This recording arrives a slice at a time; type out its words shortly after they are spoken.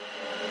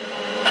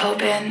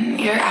Open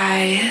your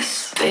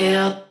eyes,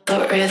 feel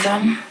the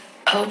rhythm.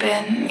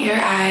 Open your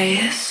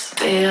eyes,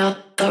 feel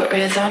the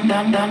rhythm.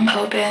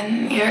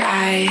 Open your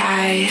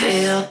eyes,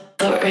 feel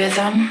the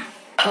rhythm.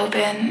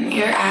 Open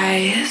your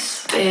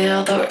eyes,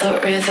 feel the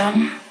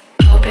rhythm.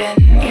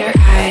 Open your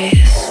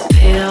eyes,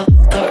 feel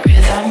the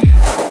rhythm.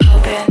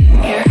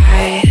 Open your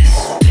eyes,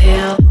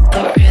 feel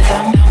the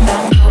rhythm.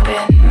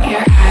 Open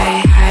your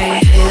eyes,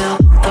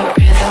 feel the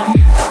rhythm.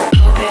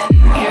 Open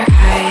your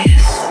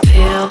eyes,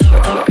 feel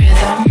the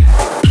rhythm.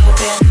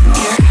 Open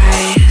your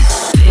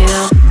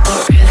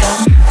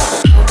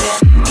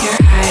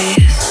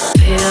eyes,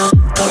 feel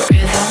the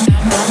rhythm.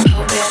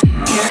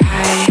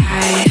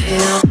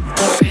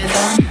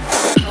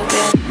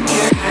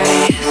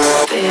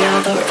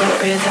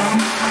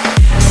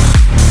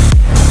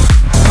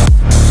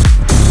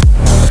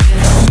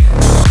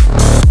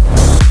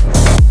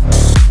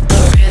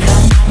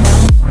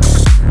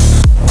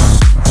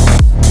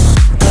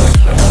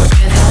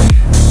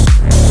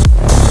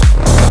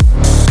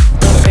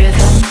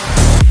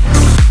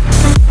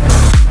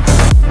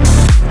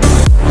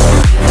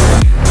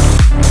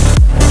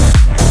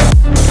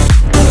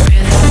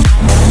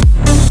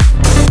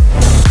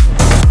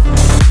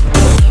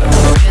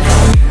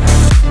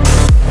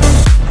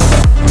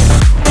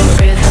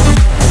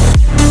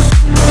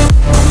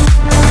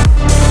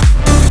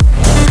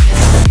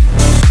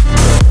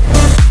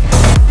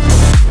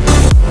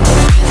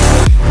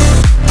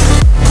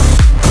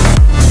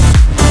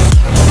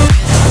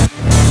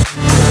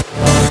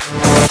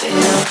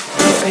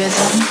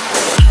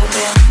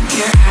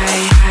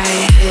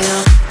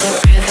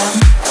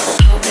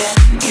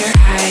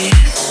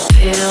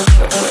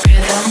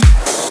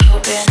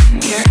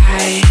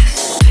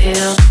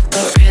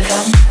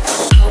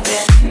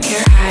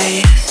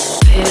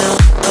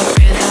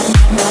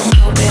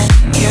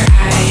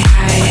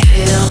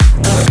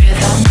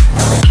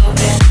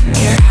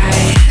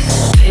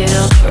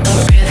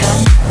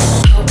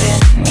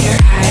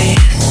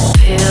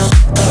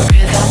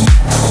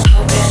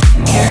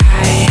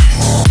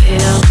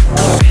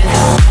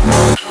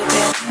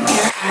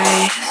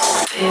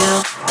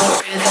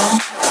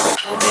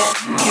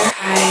 Open your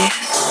eyes,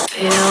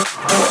 feel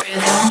the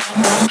rhythm.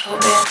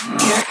 Open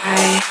your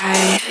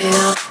eyes,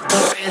 feel the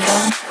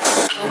rhythm.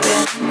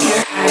 Open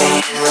your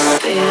eyes,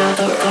 feel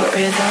the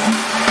rhythm.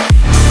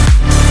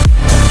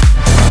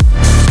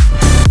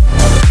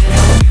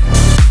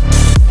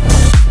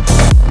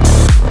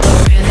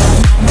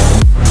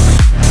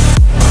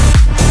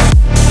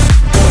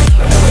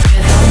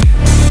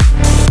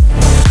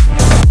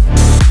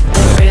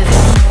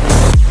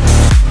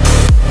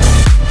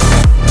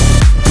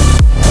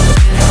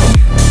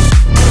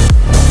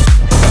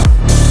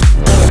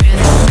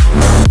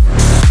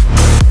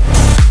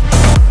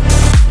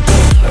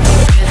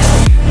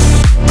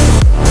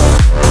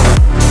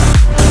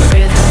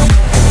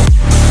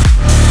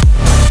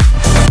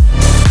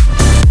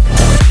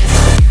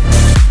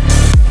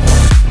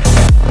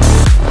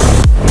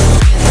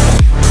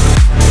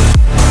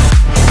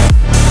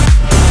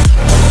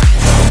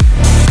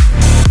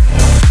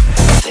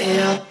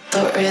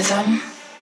 The rhythm.